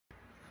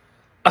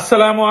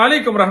Assalamu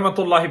alaikum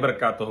rahmatullahi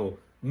barakatuh.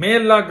 May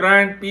Allah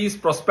grant peace,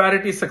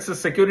 prosperity, success,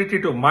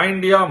 security to my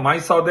India, my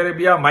Saudi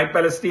Arabia, my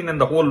Palestine and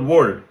the whole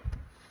world.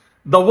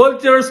 The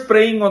vultures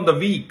preying on the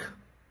weak.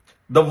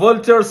 The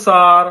vultures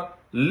are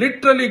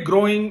literally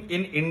growing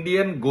in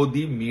Indian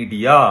Godi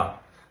media.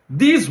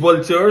 These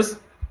vultures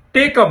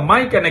take a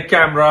mic and a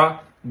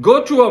camera,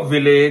 go to a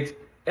village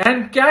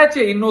and catch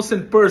an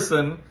innocent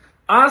person,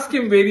 ask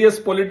him various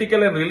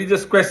political and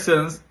religious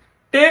questions,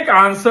 take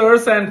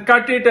answers and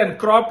cut it and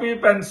crop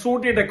it and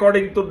suit it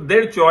according to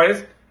their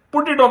choice,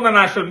 put it on the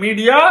national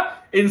media,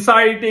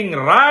 inciting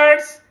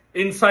riots,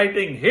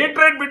 inciting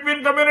hatred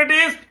between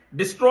communities,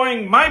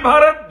 destroying my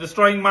Bharat,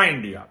 destroying my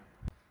India.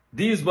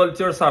 These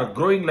vultures are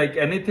growing like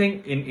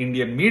anything in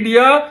Indian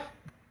media.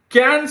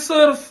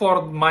 Cancer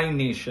for my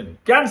nation.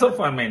 Cancer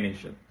for my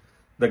nation.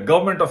 The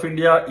government of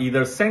India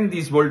either send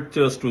these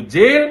vultures to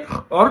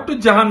jail or to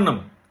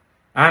Jahannam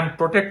and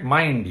protect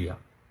my India.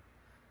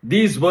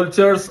 These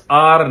vultures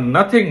are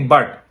nothing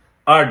but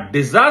a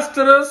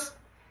disastrous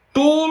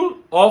tool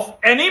of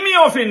enemy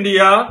of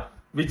India,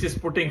 which is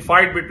putting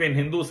fight between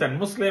Hindus and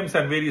Muslims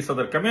and various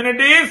other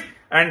communities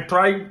and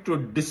trying to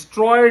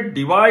destroy,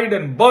 divide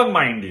and burn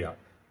my India.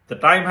 The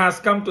time has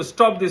come to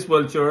stop these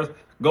vultures.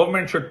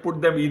 Government should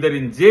put them either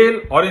in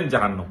jail or in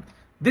Jahannam.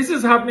 This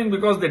is happening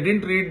because they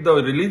didn't read the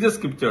religious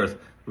scriptures,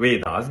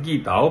 Vedas,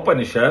 Gita,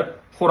 Upanishad,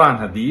 Quran,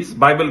 Hadith,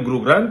 Bible,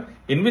 Guru Granth,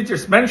 in which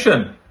it's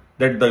mentioned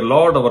that the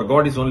Lord our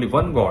God is only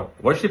one God.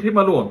 Worship Him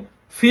alone.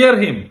 Fear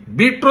Him.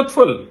 Be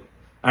truthful.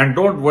 And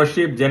don't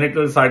worship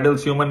genitals,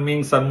 idols, human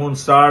beings, sun, moon,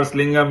 stars,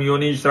 lingam,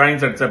 yoni,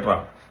 shrines,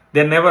 etc.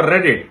 They never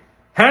read it.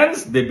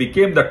 Hence, they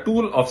became the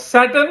tool of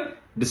Satan,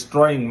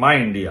 destroying my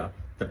India.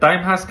 The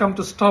time has come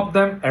to stop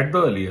them at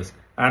the earliest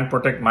and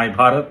protect my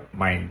Bharat,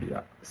 my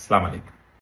India. Assalamu alaikum.